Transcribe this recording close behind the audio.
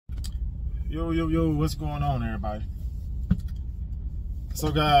Yo, what's going on, everybody?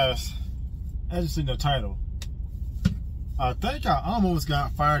 So, guys, as you see in the title, I think I almost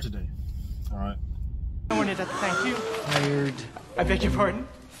got fired today. All right. I wanted to thank you. Fired. I beg your pardon?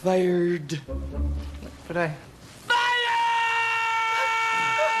 Fired. But I...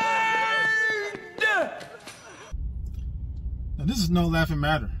 Now, this is no laughing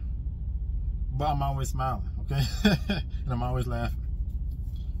matter, but I'm always smiling, okay? And I'm always laughing.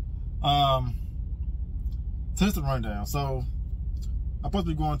 Here's the rundown. So, I'm supposed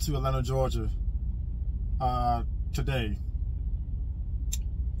to be going to Atlanta, Georgia, today.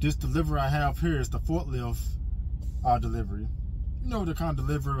 This delivery I have here is the forklift delivery. You know, the kind of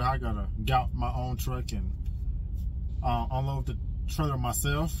delivery I gotta gout my own truck and unload the trailer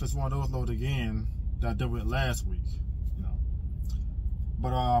myself. It's one of those load again that I did with last week, you know.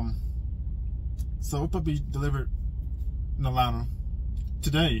 But so it will be delivered in Atlanta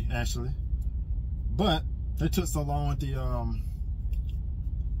today, actually. But they took so long with the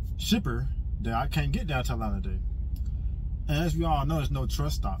shipper that I can't get down to Atlanta today. And as we all know, there's no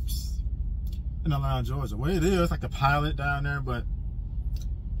truck stops in Atlanta, Georgia. Well, it is like a pilot down there, but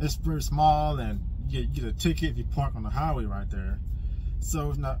it's pretty small, and you get a ticket if you park on the highway right there. So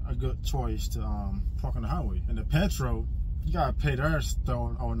it's not a good choice to park on the highway. And the petrol, you gotta pay theirs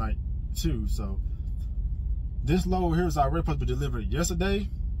overnight too. So this load here is already supposed to be delivered yesterday.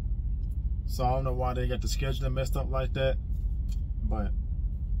 So I don't know why they got the scheduling messed up like that. But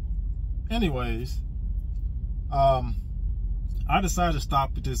anyways, I decided to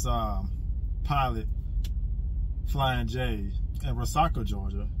stop at this pilot Flying J in Resaca,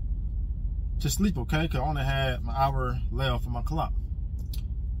 Georgia to sleep, okay? Because I only had an hour left on my clock.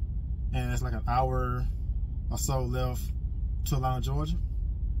 And it's like an hour or so left to Atlanta, Georgia.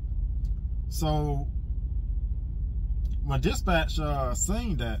 So when dispatch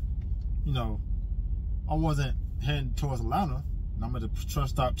seen that, you know, I wasn't heading towards Atlanta, and I'm at the truck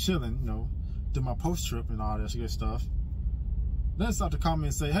stop chilling, you know, do my post trip and all that good stuff. Then they start to call me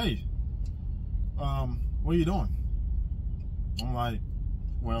and say, hey, what are you doing? I'm like,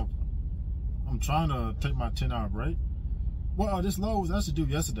 well, I'm trying to take my 10-hour break. Well, this load was actually due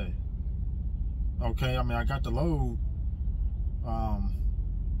yesterday. Okay, I mean, I got the load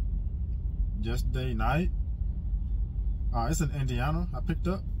yesterday night. It's in Indiana. I picked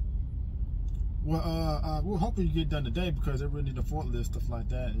up. Well, we're hoping you get done today because they really need a forklift, stuff like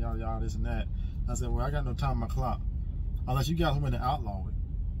that, and y'all, this and that. I said, well, I got no time on my clock unless you guys want to outlaw it.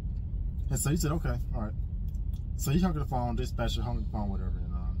 And so he said, okay, all right. So he hung up the phone, dispatcher hung up the phone, whatever.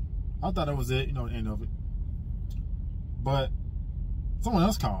 And I thought that was it, you know, the end of it. But someone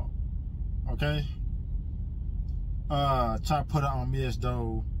else called, okay? Try to put it on me as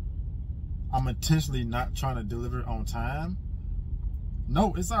though I'm intentionally not trying to deliver it on time.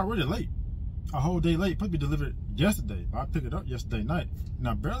 No, it's already late. A whole day late. Supposed to be delivered yesterday. I picked it up yesterday night. And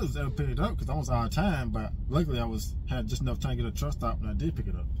I barely was able to pick it up because I was out of time, but luckily I had just enough time to get a truck stop and I did pick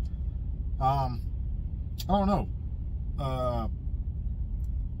it up. I don't know.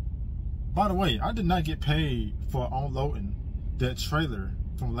 By the way, I did not get paid for unloading that trailer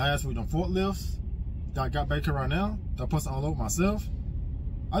from last week on forklifts that I got back here right now that I'm supposed to unload myself.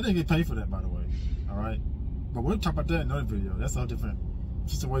 I didn't get paid for that, by the way. All right, but we'll talk about that in another video. That's a different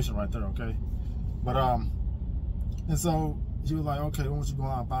situation right there, okay? But and so he was like, okay, when you go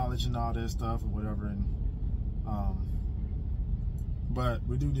on mileage and all that stuff and whatever, and but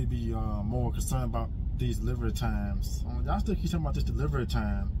we do need to be more concerned about these delivery times. Y'all still keep talking about this delivery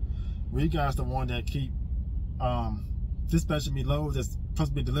time. Well, you guys the one that keep dispatching me loads that's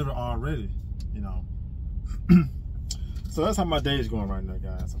supposed to be delivered already, you know. So that's how my day is going right now,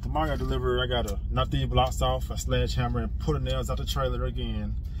 guys. So tomorrow I got to deliver. I got to knock these blocks off, a sledgehammer, and pull the nails out the trailer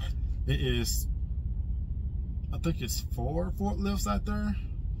again. It is, I think it's 4 forklifts out there.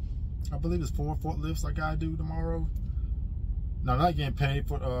 I believe it's 4 forklifts I got to do tomorrow. Now, I'm not getting paid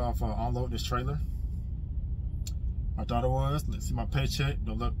for unloading this trailer. I thought it was. Let's see, my paycheck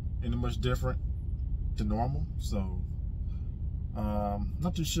don't look any much different than normal. So,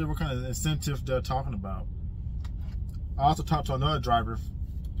 not too sure what kind of incentive they're talking about. I also talked to another driver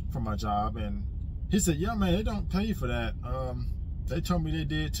from my job, and he said, yeah, man, they don't pay you for that. They told me they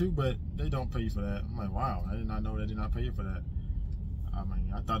did too, but they don't pay you for that. I'm like, wow, I did not know they did not pay you for that. I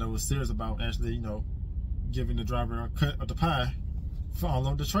mean, I thought it was serious about actually, you know, giving the driver a cut of the pie for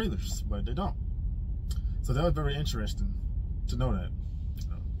unloading the trailers, but they don't. So that was very interesting to know that.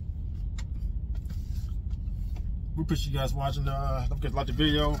 We appreciate you guys watching. Don't forget to like the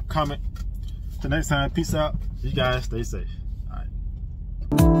video, comment. Till next time, peace out. You guys stay safe.